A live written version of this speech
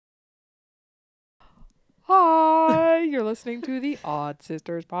Hi, you're listening to the Odd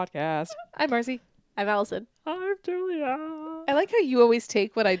Sisters podcast. I'm Marcy. I'm Allison. I'm Julia. I like how you always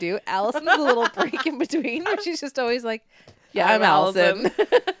take what I do. Allison's a little break in between where she's just always like, yeah, I'm Allison.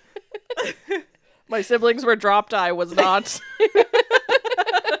 My siblings were dropped. I was not.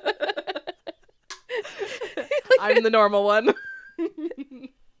 I'm the normal one.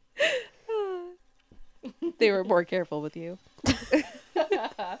 They were more careful with you.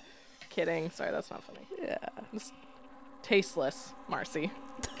 Kidding. Sorry, that's not funny. Yeah. Just tasteless, Marcy.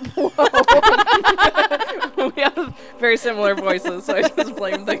 We have very similar voices, so I just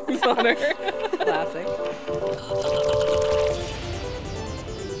blame things on her. Classic.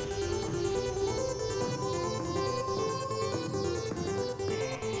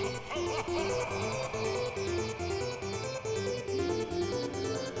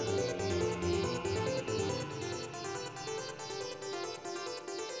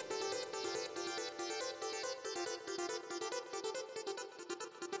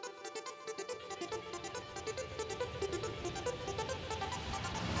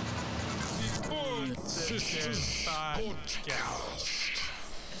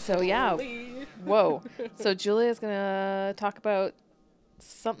 So yeah. Whoa. So Julia's gonna talk about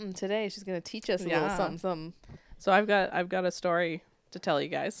something today. She's gonna teach us a little something. So I've got a story to tell you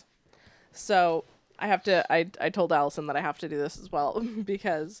guys. So I told Allison that I have to do this as well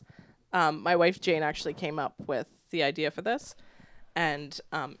because my wife Jane actually came up with the idea for this, and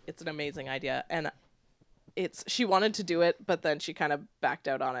it's an amazing idea, and she wanted to do it, but then she kind of backed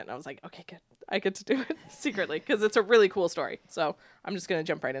out on it, and I was like, okay, good. I get to do it secretly because it's a really cool story. So I'm just going to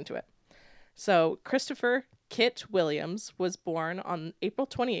jump right into it. So Christopher Kit Williams was born on April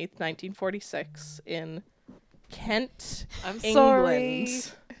 28th, 1946 in Kent,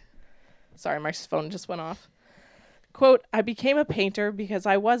 England. Sorry, my phone just went off. Quote, I became a painter because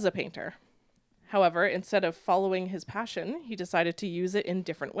I was a painter. However, instead of following his passion, he decided to use it in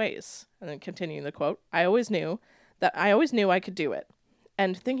different ways. And then continuing the quote, I always knew I could do it.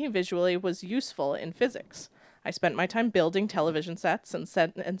 And thinking visually was useful in physics. I spent my time building television sets and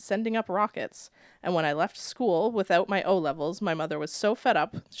sending up rockets. And when I left school without my O-levels, my mother was so fed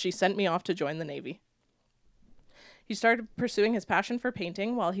up, she sent me off to join the Navy. He started pursuing his passion for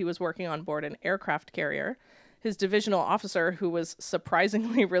painting while he was working on board an aircraft carrier. His divisional officer, who was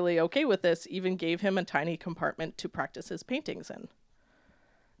surprisingly really okay with this, even gave him a tiny compartment to practice his paintings in.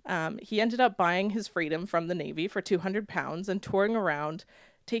 He ended up buying his freedom from the Navy for £200 and touring around,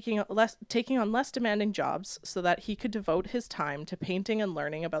 taking on less demanding jobs so that he could devote his time to painting and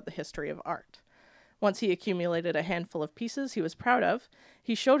learning about the history of art. Once he accumulated a handful of pieces he was proud of,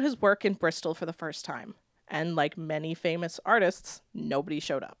 he showed his work in Bristol for the first time. And like many famous artists, nobody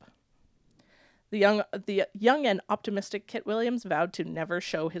showed up. The young and optimistic Kit Williams vowed to never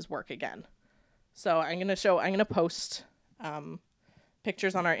show his work again. So I'm gonna post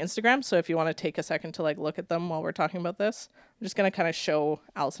pictures on our Instagram. So if you want to take a second to look at them while we're talking about this, I'm just gonna kind of show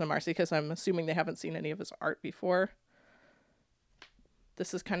Allison and Marcy because I'm assuming they haven't seen any of his art before.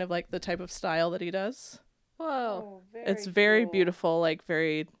 This is kind of like the type of style that he does. Whoa. It's very cool. Beautiful,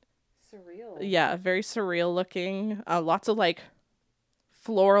 very surreal. Yeah, very surreal looking. Lots of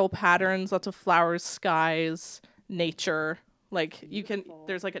floral patterns, lots of flowers, skies, nature.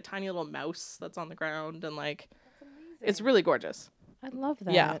 There's a tiny little mouse that's on the ground, and it's really gorgeous. I love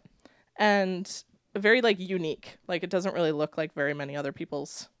that. Yeah. And very unique. It doesn't really look like very many other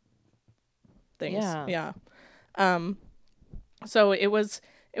people's things. Yeah. So it was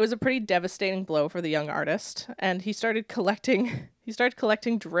a pretty devastating blow for the young artist, and he started collecting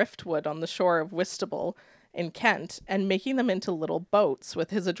driftwood on the shore of Whitstable in Kent and making them into little boats with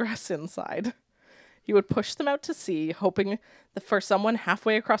his address inside. He would push them out to sea, hoping someone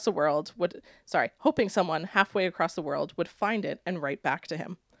halfway across the world would find it and write back to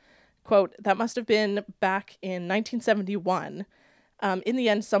him. Quote, that must have been back in 1971. In the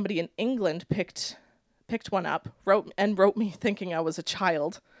end, somebody in England picked one up, wrote me thinking I was a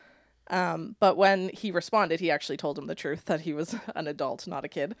child. But when he responded, he actually told him the truth, that he was an adult, not a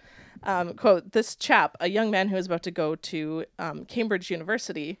kid. Quote, this chap, a young man who was about to go to Cambridge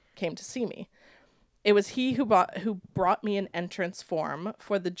University, came to see me. It was he who brought me an entrance form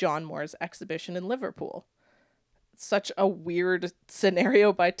for the John Moores exhibition in Liverpool. Such a weird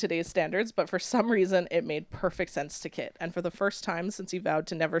scenario by today's standards, but for some reason it made perfect sense to Kit. And for the first time since he vowed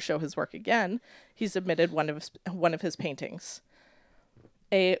to never show his work again, he submitted one of his paintings.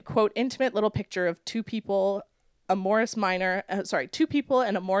 A, quote, intimate little picture of two people and a Morris Minor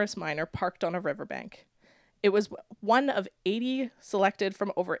parked on a riverbank. It was one of 80 selected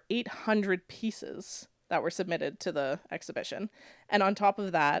from over 800 pieces that were submitted to the exhibition. And on top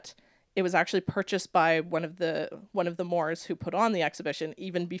of that, it was actually purchased by one of the Moors who put on the exhibition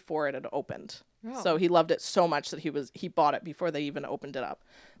even before it had opened. Oh. So he loved it so much that he bought it before they even opened it up,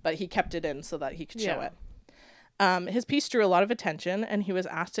 but he kept it in so that he could show it. His piece drew a lot of attention, and he was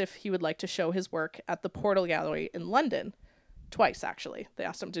asked if he would like to show his work at the Portal Gallery in London. Twice, actually. They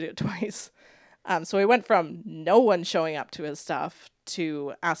asked him to do it twice. So he went from no one showing up to his stuff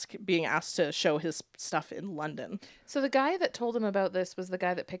to being asked to show his stuff in London. So the guy that told him about this was the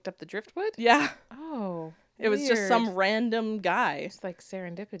guy that picked up the driftwood? Yeah. Oh, it was just some random guy. It's like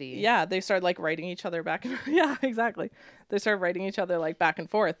serendipity. Yeah, they started like writing each other back. Yeah, exactly. They started writing each other like back and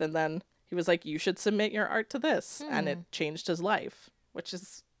forth, and then he was like, "You should submit your art to this," and it changed his life, which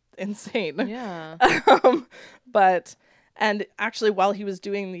is insane. Yeah. And actually, while he was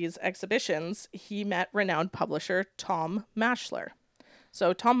doing these exhibitions, he met renowned publisher Tom Mashler.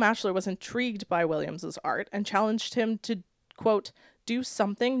 So Tom Mashler was intrigued by Williams's art and challenged him to, quote, do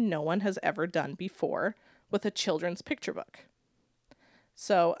something no one has ever done before with a children's picture book.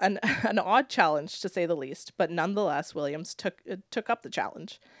 So an odd challenge, to say the least, but nonetheless, Williams took up the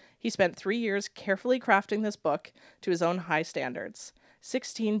challenge. He spent 3 years carefully crafting this book to his own high standards.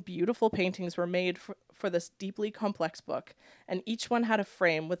 16 beautiful paintings were made for this deeply complex book, and each one had a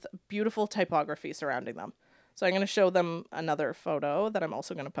frame with beautiful typography surrounding them. So I'm going to show them another photo that I'm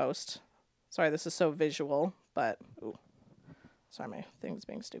also going to post. Sorry, this is so visual, but... Ooh. Sorry, my thing's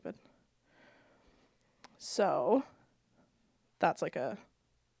being stupid. So, that's like a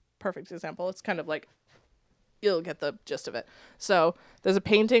perfect example. It's kind of like... You'll get the gist of it. So, there's a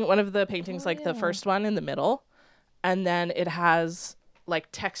painting, one of the paintings, the first one in the middle, and then it has... like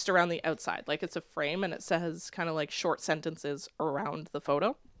text around the outside, like it's a frame, and it says kind of like short sentences around the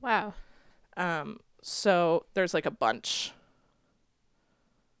photo. Wow. So there's like a bunch.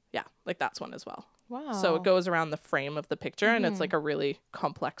 Yeah, like that's one as well. Wow. So it goes around the frame of the picture, and it's like a really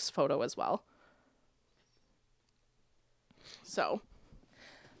complex photo as well. So,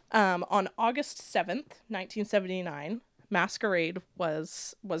 on August 7th, 1979, Masquerade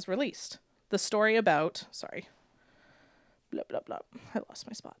was released. The story about, sorry, blah, blah, blah. I lost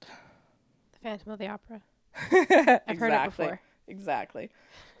my spot. The Phantom of the Opera. I've heard it before. Exactly.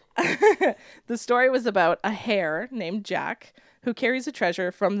 The story was about a hare named Jack who carries a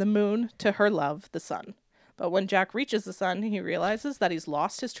treasure from the moon to her love, the sun. But when Jack reaches the sun, he realizes that he's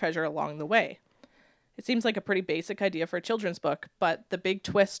lost his treasure along the way. It seems like a pretty basic idea for a children's book, but the big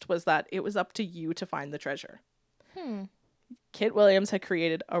twist was that it was up to you to find the treasure. Kit Williams had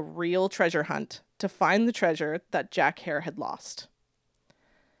created a real treasure hunt to find the treasure that Jack Hare had lost.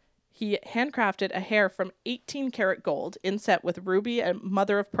 He handcrafted a hare from 18-karat gold inset with ruby and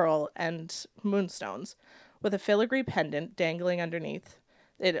mother of pearl and moonstones, with a filigree pendant dangling underneath.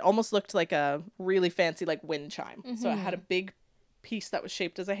 It almost looked like a really fancy like wind chime. So it had a big piece that was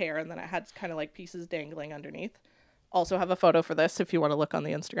shaped as a hare, and then it had kind of like pieces dangling underneath. Also have a photo for this if you want to look on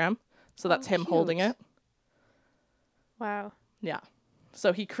the Instagram. So that's him holding it. Wow. Yeah.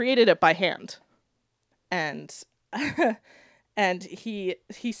 So he created it by hand. And and he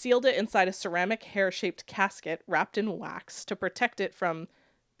sealed it inside a ceramic hair-shaped casket wrapped in wax to protect it from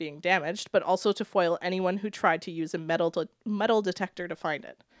being damaged, but also to foil anyone who tried to use a metal detector to find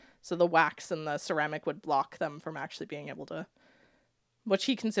it. So the wax and the ceramic would block them from actually being able to, which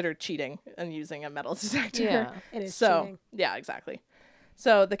he considered cheating and using a metal detector. Yeah, it is so, cheating. Yeah, exactly.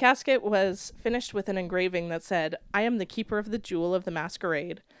 So the casket was finished with an engraving that said, "I am the keeper of the jewel of the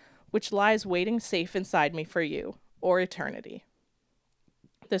masquerade, which lies waiting safe inside me for you, or eternity."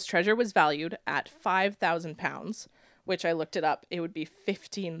 This treasure was valued at £5,000, which I looked it up. It would be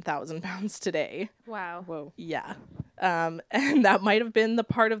 £15,000 today. Wow. Whoa. Yeah. And that might have been the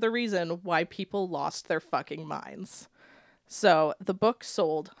part of the reason why people lost their fucking minds. So the book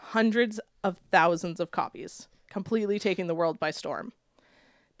sold hundreds of thousands of copies, completely taking the world by storm.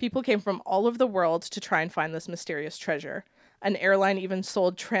 People came from all over the world to try and find this mysterious treasure. An airline even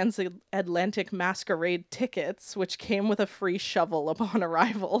sold transatlantic masquerade tickets, which came with a free shovel upon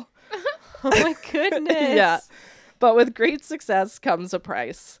arrival. Oh my goodness. Yeah. But with great success comes a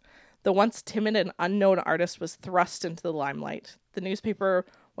price. The once timid and unknown artist was thrust into the limelight. The newspaper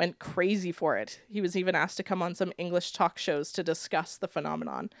went crazy for it. He was even asked to come on some English talk shows to discuss the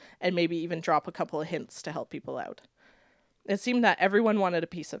phenomenon and maybe even drop a couple of hints to help people out. It seemed that everyone wanted a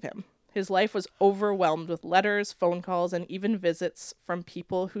piece of him. His life was overwhelmed with letters, phone calls, and even visits from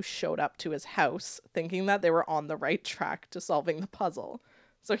people who showed up to his house thinking that they were on the right track to solving the puzzle.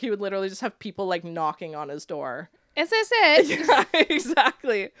 So he would literally just have people like knocking on his door. Is this it? Yeah,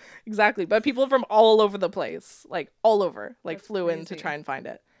 exactly. Exactly. But people from all over the place, like all over, like That's flew in to crazy. try and find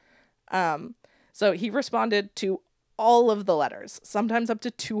it. So he responded to all of the letters, sometimes up to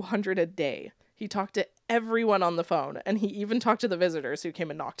 200 a day. He talked to everyone on the phone, and he even talked to the visitors who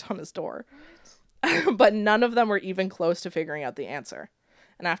came and knocked on his door. But none of them were even close to figuring out the answer.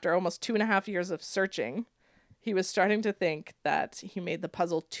 And after almost 2.5 years of searching, he was starting to think that he made the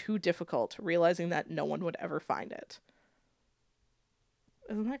puzzle too difficult, realizing that no one would ever find it.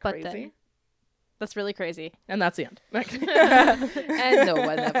 Isn't that crazy? That's really crazy. And that's the end. And no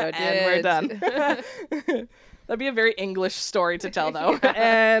one ever did. And we're done. That'd be a very English story to tell, though.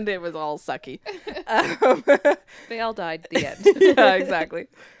 And it was all sucky. They all died. The end. Yeah, exactly.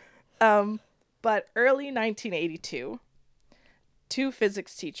 But early 1982, two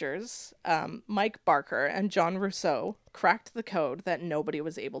physics teachers, Mike Barker and John Rousseau, cracked the code that nobody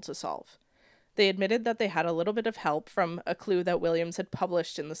was able to solve. They admitted that they had a little bit of help from a clue that Williams had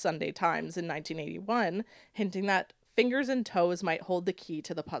published in the Sunday Times in 1981, hinting that fingers and toes might hold the key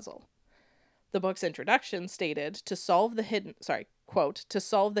to the puzzle. The book's introduction stated, to solve the hidden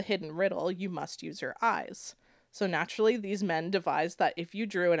riddle, you must use your eyes. So naturally, these men devised that if you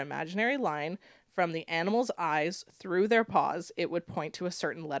drew an imaginary line from the animal's eyes through their paws, it would point to a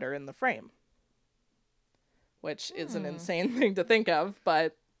certain letter in the frame. Which is an insane thing to think of,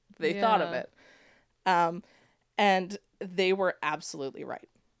 but they thought of it. And they were absolutely right.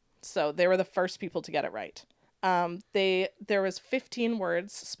 So they were the first people to get it right. There was 15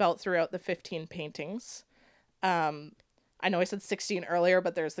 words spelt throughout the 15 paintings. I know I said 16 earlier,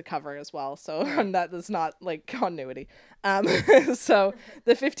 but there's the cover as well. So that is not like continuity. So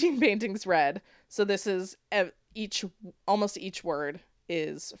the 15 paintings read, so this is almost each word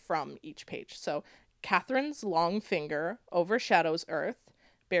is from each page. So Catherine's long finger overshadows earth.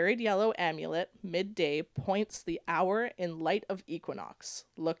 Buried yellow amulet, midday, points the hour in light of equinox.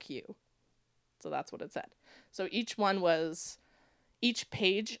 Look you. So that's what it said. So each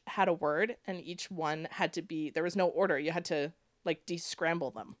page had a word, and each one had to be, there was no order. You had to like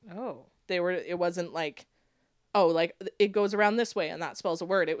descramble them. Oh. It wasn't like, oh, like it goes around this way and that spells a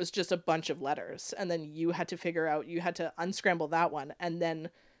word. It was just a bunch of letters. And then you had to unscramble that one, and then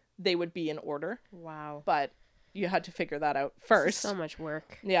they would be in order. Wow. But you had to figure that out first. So much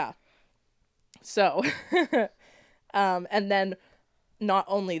work. Yeah. So, and then not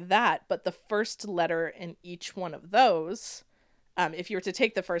only that, but the first letter in each one of those, if you were to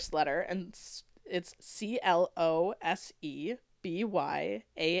take the first letter, and it's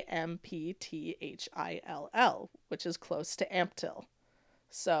CLOSEBYAMPTHILL, which is close to Amptil.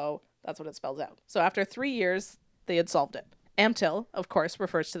 So that's what it spells out. So after 3 years, they had solved it. Amptil, of course,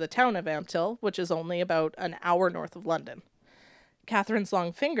 refers to the town of Amptil, which is only about an hour north of London. Catherine's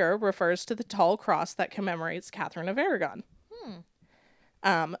long finger refers to the tall cross that commemorates Catherine of Aragon,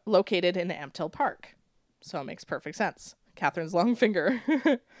 located in Amptil Park. So it makes perfect sense. Catherine's long finger.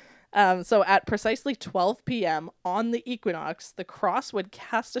 So at precisely 12 p.m. on the equinox, the cross would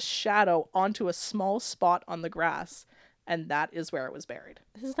cast a shadow onto a small spot on the grass, and that is where it was buried.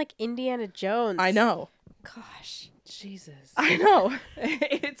 This is like Indiana Jones. I know. Gosh. Jesus. I know.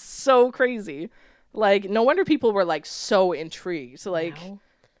 It's so crazy. Like, no wonder people were, like, so intrigued. Like, Now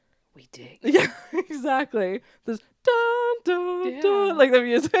we dig. yeah, exactly. This dun, dun, dun, like the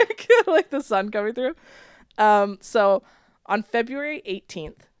music, like the sun coming through. So on February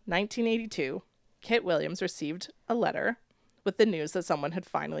 18th, 1982, Kit Williams received a letter with the news that someone had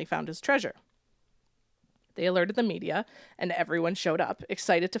finally found his treasure. They alerted the media, and everyone showed up,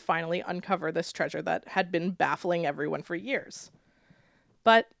 excited to finally uncover this treasure that had been baffling everyone for years.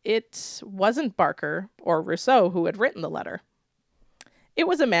 But it wasn't Barker or Rousseau who had written the letter. It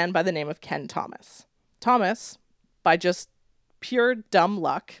was a man by the name of Ken Thomas. Thomas, by just pure dumb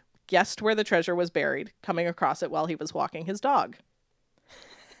luck, guessed where the treasure was buried, coming across it while he was walking his dog.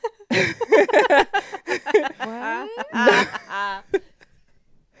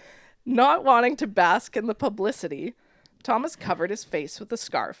 Not wanting to bask in the publicity, Thomas covered his face with a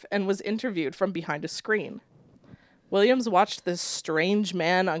scarf and was interviewed from behind a screen. Williams watched this strange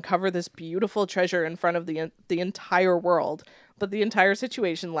man uncover this beautiful treasure in front of the entire world, but the entire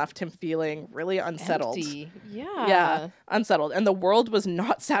situation left him feeling really unsettled. Empty. Yeah, unsettled. And the world was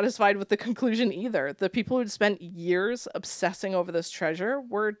not satisfied with the conclusion either. The people who'd spent years obsessing over this treasure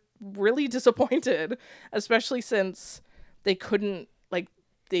were really disappointed, especially since they couldn't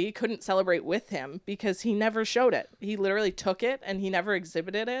celebrate with him because he never showed it. He literally took it and he never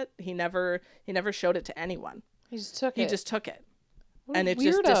exhibited it. He never showed it to anyone. He just took it. He just took it. What a And it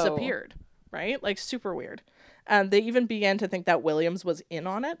just weirdo. disappeared, right? Like, super weird. They even began to think that Williams was in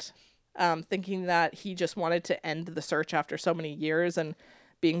on it, thinking that he just wanted to end the search after so many years and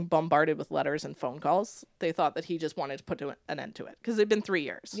being bombarded with letters and phone calls. They thought that he just wanted to put an end to it because it'd been 3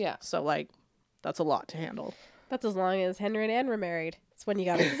 years. Yeah. So, like, that's a lot to handle. That's as long as Henry and Anne were married. That's when you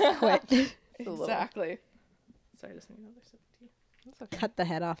gotta quit. Exactly. Sorry, just need another sip of tea. That's okay. Cut the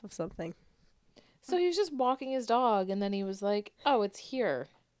head off of something. So he was just walking his dog, and then he was like, "Oh, it's here,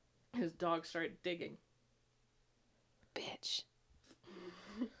 His dog started digging. bitch."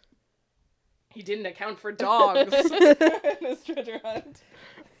 He didn't account for dogs in his treasure hunt.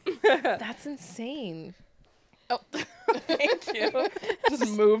 That's insane. Oh, thank you. Just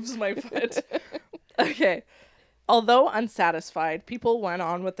moves my foot. Okay. Although unsatisfied, people went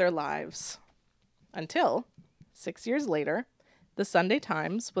on with their lives. Until 6 years later, the Sunday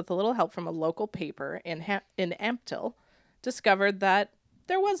Times, with a little help from a local paper in Ampthill, discovered that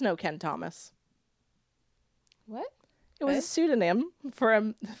there was no Ken Thomas. What? It was a pseudonym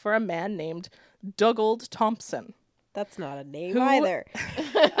for a man named Dougal Thompson. That's not a name Who- either.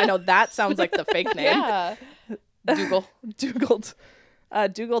 I know that sounds like the fake name. Yeah. Dougal.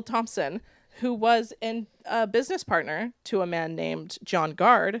 Dougal Thompson, who was a business partner to a man named John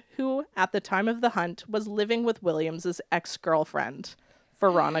Gard, who at the time of the hunt was living with Williams's ex-girlfriend,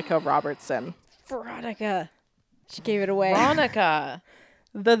 Veronica Robertson. Veronica. She gave it away. Veronica.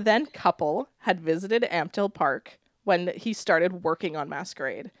 The then couple had visited Ampthill Park when he started working on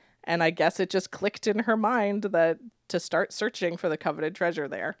Masquerade, and I guess it just clicked in her mind that to start searching for the coveted treasure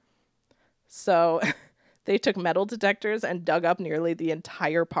there. So they took metal detectors and dug up nearly the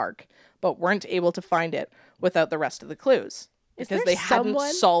entire park, but weren't able to find it without the rest of the clues. Because there they hadn't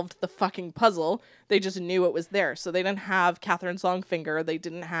someone- solved the fucking puzzle. They just knew it was there. So they didn't have Catherine's long finger. They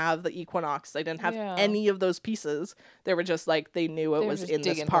didn't have the equinox. They didn't have Yeah. any of those pieces. They were just like, they knew it They were was just in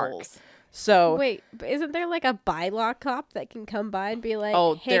this digging park. holes. So Wait, but isn't there like a bylaw cop that can come by and be like,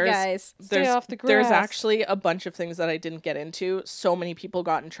 Oh, hey there's- guys, Stay off the There's grass. actually a bunch of things that I didn't get into. So many people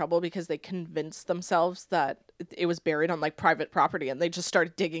got in trouble because they convinced themselves that it was buried on like private property, and they just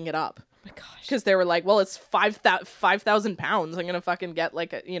started digging it up. oh my gosh. Because they were like, well, it's 5,000 pounds. I'm gonna fucking get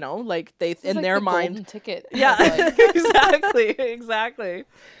like a, like they It's in like their the mind. golden ticket. Yeah, Like, exactly.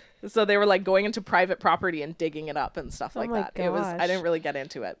 So they were like going into private property and digging it up and stuff Oh like my that. It was, I gosh. didn't really get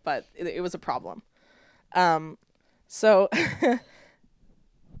into it, but it was a problem. So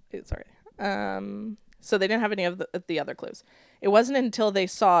sorry. So they didn't have any of the other clues. It wasn't until they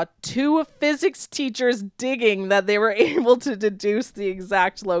saw two physics teachers digging that they were able to deduce the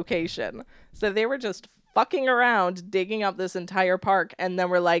exact location. So they were just fucking around digging up this entire park, and then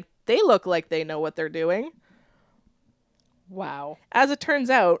we're like, they look like they know what they're doing. wow. As it turns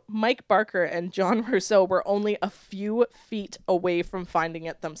out, Mike Barker and John Rousseau were only a few feet away from finding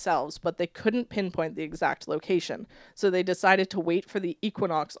it themselves, but they couldn't pinpoint the exact location. So they decided to wait for the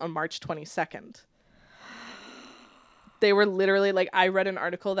equinox on March 22nd. They were literally like, I read an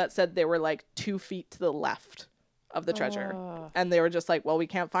article that said they were like 2 feet to the left of the treasure. And they were just like, well, we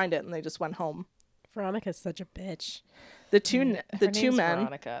can't find it. And they just went home. Veronica's such a bitch. The two Her two name's men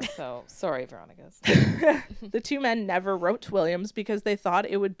Veronica, so sorry, Veronica's. The two men never wrote to Williams because they thought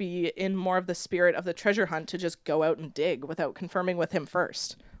it would be in more of the spirit of the treasure hunt to just go out and dig without confirming with him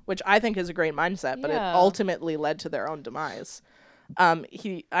first, which I think is a great mindset, but it Yeah. ultimately led to their own demise.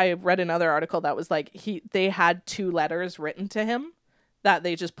 I read another article that was like they had 2 letters written to him that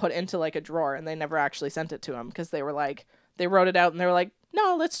they just put into like a drawer, and they never actually sent it to him because they were like, they wrote it out and they were like,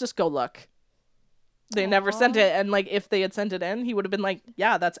 no, let's just go look. They never sent it, and like if they had sent it in, he would have been like,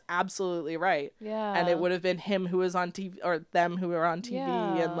 yeah, that's absolutely right. Yeah. And it would have been him who was on TV, or them who were on TV,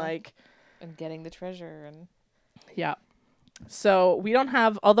 Yeah. and like, And getting the treasure and yeah. So we don't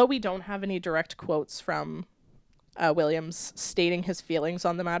have, although we don't have any direct quotes from Williams stating his feelings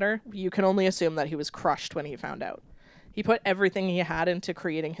on the matter, you can only assume that he was crushed when he found out. He put everything he had into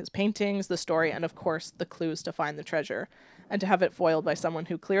creating his paintings, the story, and of course the clues to find the treasure. And to have it foiled by someone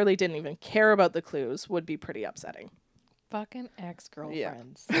who clearly didn't even care about the clues would be pretty upsetting. fucking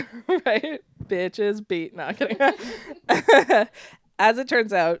ex-girlfriends. Right? Bitches beat. No, kidding. As it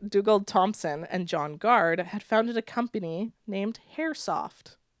turns out, Dougal Thompson and John Gard had founded a company named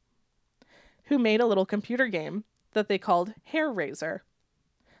Hairsoft, who made a little computer game that they called Hair Raiser,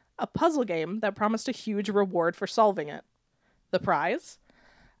 a puzzle game that promised a huge reward for solving it. The prize?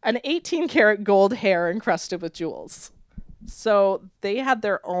 An 18-karat gold hair encrusted with jewels. So they had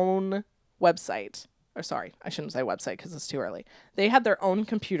their own website. Or sorry, I shouldn't say website because it's too early. They had their own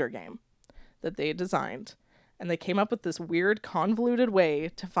computer game that they designed. And they came up with this weird convoluted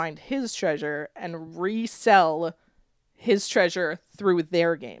way to find his treasure and resell his treasure through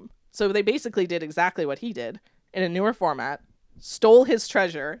their game. So they basically did exactly what he did in a newer format, stole his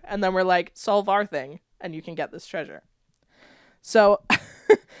treasure, and then were like, solve our thing and you can get this treasure. So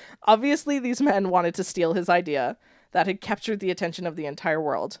obviously these men wanted to steal his idea that had captured the attention of the entire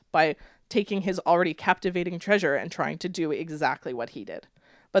world by taking his already captivating treasure and trying to do exactly what he did.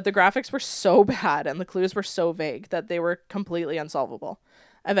 But the graphics were so bad and the clues were so vague that they were completely unsolvable.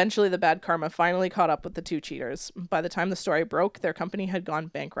 Eventually, the bad karma finally caught up with the two cheaters. By the time the story broke, their company had gone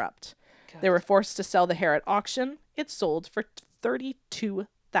bankrupt. They were forced to sell the hair at auction. It sold for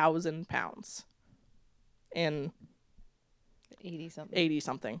 £32,000 in 80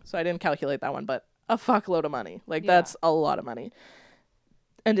 something. So I didn't calculate that one, but a fuckload of money. Like, that's a lot of money.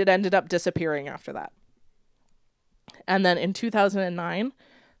 And it ended up disappearing after that. And then in 2009,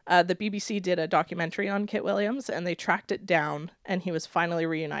 the BBC did a documentary on Kit Williams, and they tracked it down, and he was finally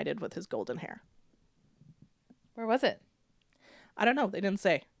reunited with his golden hair. Where was it? I don't know. They didn't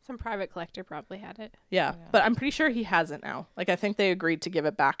say. Some private collector probably had it. Yeah, but I'm pretty sure he has it now. Like, I think they agreed to give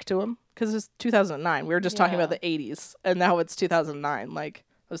it back to him because it's 2009. We were just talking about the 80s, and now it's 2009. Like,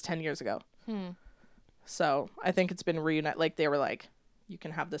 it was 10 years ago. So I think it's been reunited. Like, they were like, you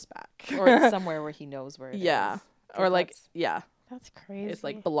can have this back. Or it's somewhere where he knows where it is. Yeah. Or like, yeah. That's crazy. It's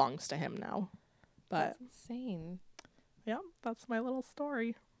like belongs to him now. But that's insane. Yeah, that's my little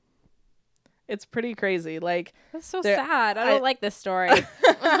story. It's pretty crazy. Like, that's so sad. I don't like this story.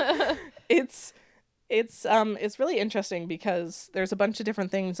 It's really interesting because there's a bunch of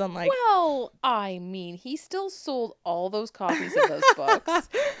different things on, like, well, I mean, he still sold all those copies of those books.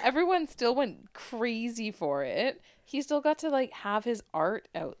 Everyone still went crazy for it. He still got to, like, have his art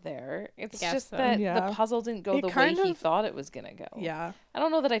out there. It's just so. that the puzzle didn't go the way he thought it was gonna go. Yeah. I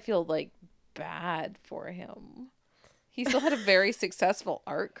don't know that I feel, like, bad for him. He still had a very successful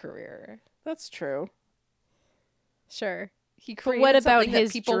art career. That's true. Sure. He created what about something his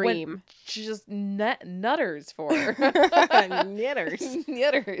that people dream? went just nutters for. Knitters.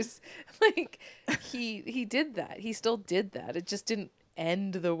 Knitters. Like, he did that. He still did that. It just didn't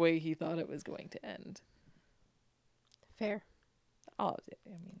end the way he thought it was going to end. Fair. Oh, I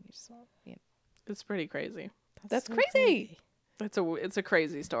mean, you just, you know. It's pretty crazy. That's so crazy. It's a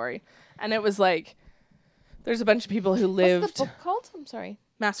crazy story. And it was like, there's a bunch of people who lived. What's the book called? I'm sorry.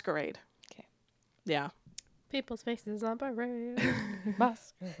 Masquerade. Okay. Yeah. People's faces on parade.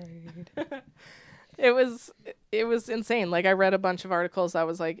 Masquerade. It was insane. Like, I read a bunch of articles that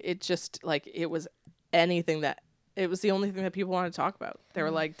was like, it just, like, it was anything that, it was the only thing that people wanted to talk about. They were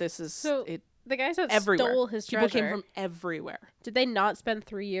like, this is so it. The guys that Everywhere. stole his treasure. People came from everywhere. Did they not spend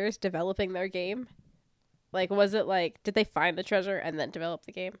 3 years developing their game? Like, was it like, did they find the treasure and then develop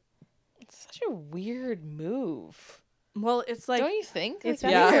the game? It's such a weird move. Well, it's like, don't you think? It's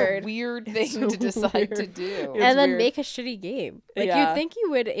like, weird. A weird thing to decide to do. And then weird. make a shitty game. Like, you'd think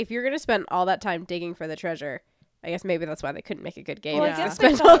you would, if you're going to spend all that time digging for the treasure. I guess maybe that's why they couldn't make a good game. Well, Yeah. I guess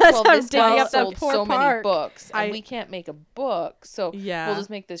Spend they all thought, that well, time this digging guy up that sold poor so many park. books, and we can't make a book, so Yeah. we'll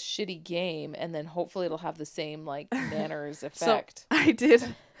just make this shitty game, and then hopefully it'll have the same, like, manners effect. So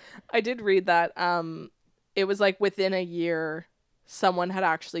I did read that. It was like within a year, someone had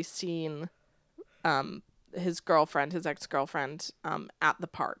actually seen, his ex-girlfriend, at the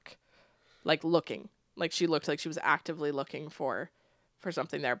park, like, looking. Like, she looked like she was actively looking for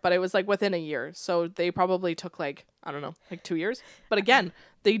something there. But it was like within a year. So they probably took, like, I don't know, like 2 years. But again,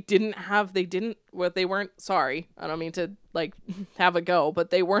 they weren't, sorry, I don't mean to, like, have a go,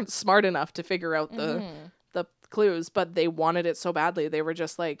 but they weren't smart enough to figure out the clues, but they wanted it so badly. They were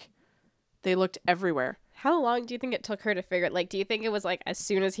just like, they looked everywhere. How long do you think it took her to figure it? Like, do you think it was like as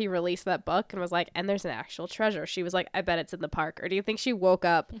soon as he released that book and was like, and there's an actual treasure? She was like, I bet it's in the park. Or do you think she woke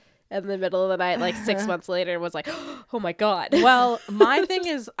up in the middle of the night, like 6 months later, and was like, oh my God? Well, my thing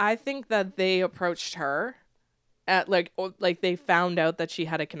is, I think that they approached her at like they found out that she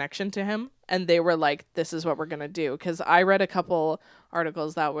had a connection to him, and they were like, this is what we're going to do. Because I read a couple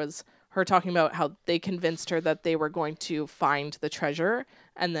articles that was her talking about how they convinced her that they were going to find the treasure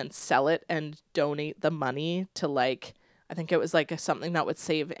and then sell it and donate the money to, like, I think it was like something that would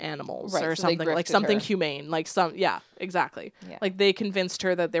save animals, Right, or so they something, like grifted something her. humane, like yeah, exactly. Yeah. Like, they convinced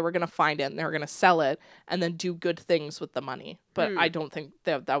her that they were going to find it and they were going to sell it and then do good things with the money. But I don't think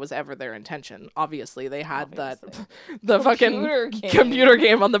that was ever their intention. Obviously, they had the computer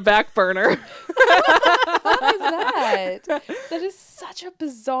game on the back burner. What is that? That is such a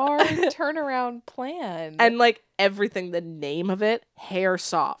bizarre turnaround plan. And, like, everything, the name of it, Hair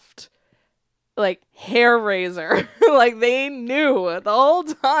Soft. Like, hair razor. Like, they knew the whole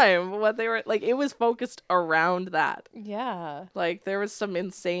time what they were, like, it was focused around that. Yeah. Like, there was some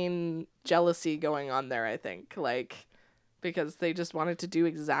insane jealousy going on there, I think. Like, because they just wanted to do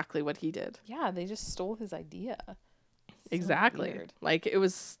exactly what he did. Yeah, they just stole his idea. Exactly. Weird. Like, it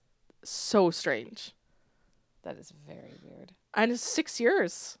was so strange. That is very weird. And it's 6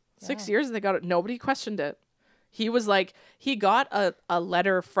 years. 6 years they got it. Nobody questioned it. He was like, he got a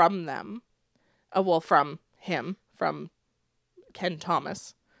letter from them, from him, from Ken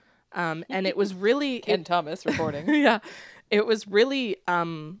Thomas. And it was really Ken Thomas reporting. yeah, it was really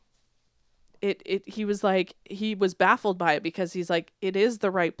he was like, he was baffled by it because he's like, it is the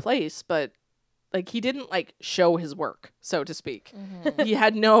right place, but like he didn't like show his work, so to speak. Mm-hmm.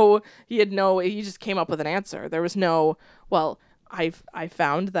 He just came up with an answer. There was no, well, I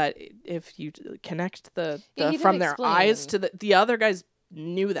found that if you connect the Yeah, he from didn't their eyes explain. to the other guys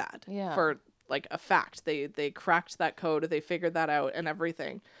knew that Yeah. for like a fact. They cracked that code, they figured that out and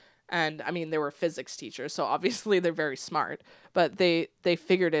everything. And I mean, they were physics teachers, so obviously they're very smart, but they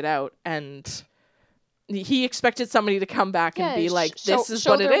figured it out. And he expected somebody to come back and be like, this is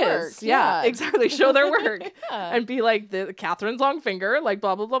show what it their is. work. Yeah, Yeah. exactly. Show their work. Yeah. And be like, the Catherine's long finger, like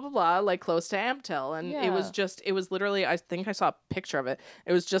blah, blah, blah, blah, blah, like close to Amtel. And it was Yeah. it was literally, I think I saw a picture of it.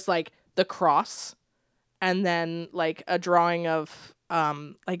 It was just like the cross and then like a drawing of,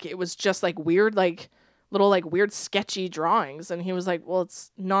 like it was just like weird, like little like weird sketchy drawings. And he was like, well,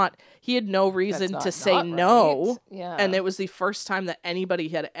 it's not, he had no reason That's to say not no. right. Yeah. And it was the first time that anybody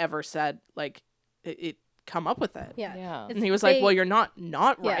had ever said like it come up with it. Yeah. Yeah. It's- And he was like, they- well, you're not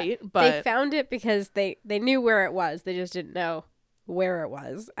Yeah. right, They but found it because they knew where it was. They just didn't know where it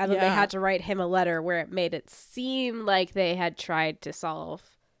was. And then they Yeah. had to write him a letter where it made it seem like they had tried to solve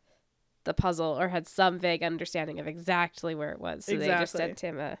the puzzle or had some vague understanding of exactly where it was. So they just Exactly. sent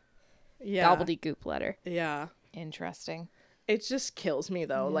him a yeah. gobbledygook letter. Yeah. Interesting. It just kills me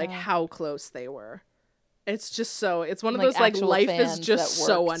though, like Yeah. how close they were. It's just so, it's one of Like, those like actual life is fans just that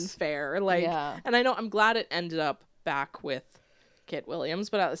so worked. unfair. Like, Yeah. and I know I'm glad it ended up back with Kit Williams,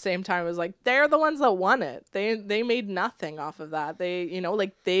 but at the same time it was like they're the ones that won it. They made nothing off of that. They, you know,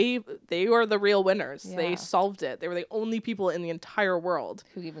 like they were the real winners. Yeah. They solved it. They were the only people in the entire world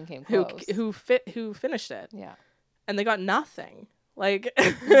Who even came who close? who finished it. Yeah. And they got nothing. Like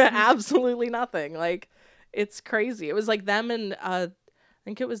absolutely nothing. Like it's crazy. It was like them and I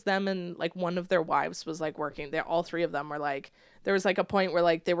think it was them and like one of their wives was like working. They all three of them were like, there was like a point where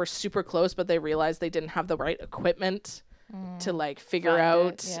like they were super close, but they realized they didn't have the right equipment to like figure Find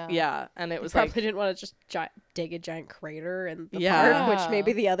out. it, yeah. Yeah. And it was Probably like, didn't want to just dig a giant crater in the Yeah. park, which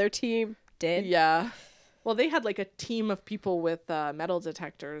maybe the other team did. yeah. Well, they had like a team of people with metal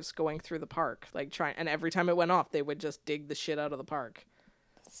detectors going through the park, like trying, and every time it went off, they would just dig the shit out of the park.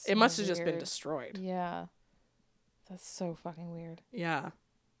 So It must have just been weird. destroyed. Yeah. That's so fucking weird. Yeah.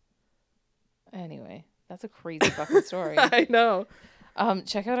 Anyway, that's a crazy fucking story. I know.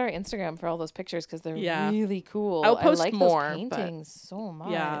 Check out our Instagram for all those pictures because they're Yeah. really cool. I'll post I like more, those but- paintings so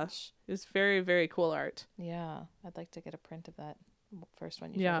much. Yeah. It's very, very cool art. Yeah, I'd like to get a print of that first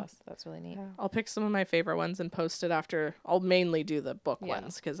one you Yeah. showed us. That's really neat. I'll pick some of my favorite ones and post it after. I'll mainly do the book Yeah.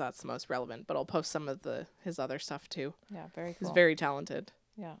 ones because that's the most relevant, but I'll post some of his other stuff too. Yeah, very He's cool. very talented.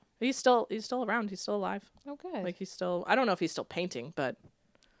 Yeah. He's still around. He's still alive. Oh, good. Like he's still, I don't know if he's still painting, but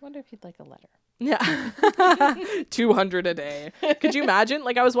Wonder if he'd like a letter. yeah. 200 a day. Could you imagine?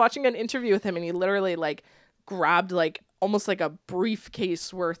 Like I was watching an interview with him and he literally like grabbed like almost like a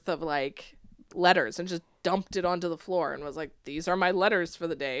briefcase worth of like letters and just dumped it onto the floor and was like, these are my letters for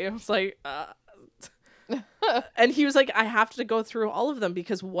the day. I was like, and he was like, I have to go through all of them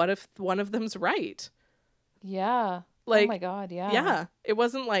because what if one of them's right? Yeah. Like, oh my god. Yeah. Yeah. It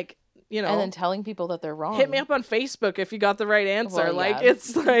wasn't like, you know, And then telling people that they're wrong. hit me up on Facebook if you got the right answer. Well, like yeah.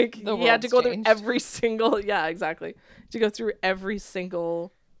 it's like The he had to world's go through changed. every single, yeah, exactly. To go through every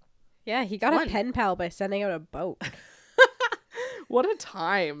single. Yeah, he got One. a pen pal by sending out a boat. What a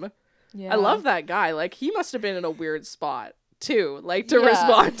time. Yeah. I love that guy. Like he must have been in a weird spot too, like to Yeah.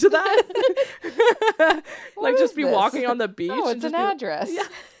 respond to that. Like What just is be this? walking on the beach. Oh, and it's just an be- address. Yeah.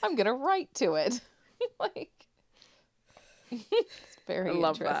 I'm gonna write to it. Like, it's very I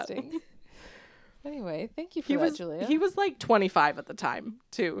love that. interesting. Anyway, thank you for He that, was Julia. he was like 25 at the time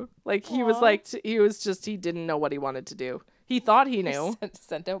too. Like he was Aw. like he was just he didn't know what he wanted to do. He thought he knew.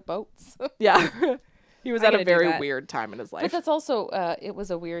 sent out boats. Yeah. He was I at a gotta do very that. weird time in his But life. that's also it was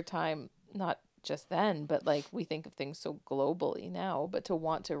a weird time, not just then, but like we think of things so globally now, but to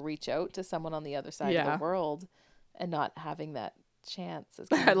want to reach out to someone on the other side of Yeah. the world and not having that chance is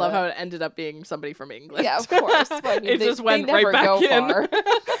I love how it ended up being somebody from England. Yeah, of course. Well, I mean, It they, just went they right never back go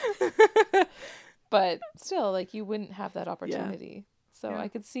in. far. But still, like you wouldn't have that opportunity. So Yeah. I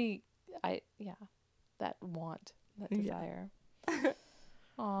could see that want, that Yeah. desire.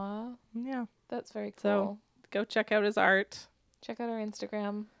 Aw, Yeah. that's very cool. So- Go check out his art. Check out our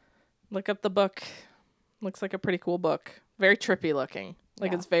Instagram. Look up the book. Looks like a pretty cool book. Very trippy looking.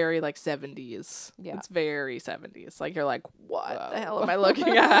 Like Yeah. it's very like 70s. Yeah. It's very 70s. Like you're like, what the Whoa. hell am I looking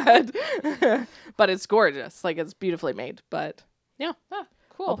at? But it's gorgeous. Like it's beautifully made. But yeah, Ah, I'll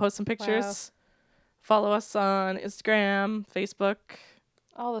cool. post some pictures. Follow us on Instagram, Facebook,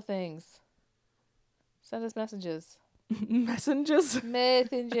 All the things. Send us messages. messages.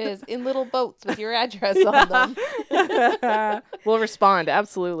 Messages in little boats with your address on them. We'll respond.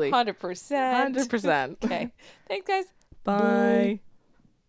 Absolutely. 100%. 100%. Okay. Thanks, guys. Bye.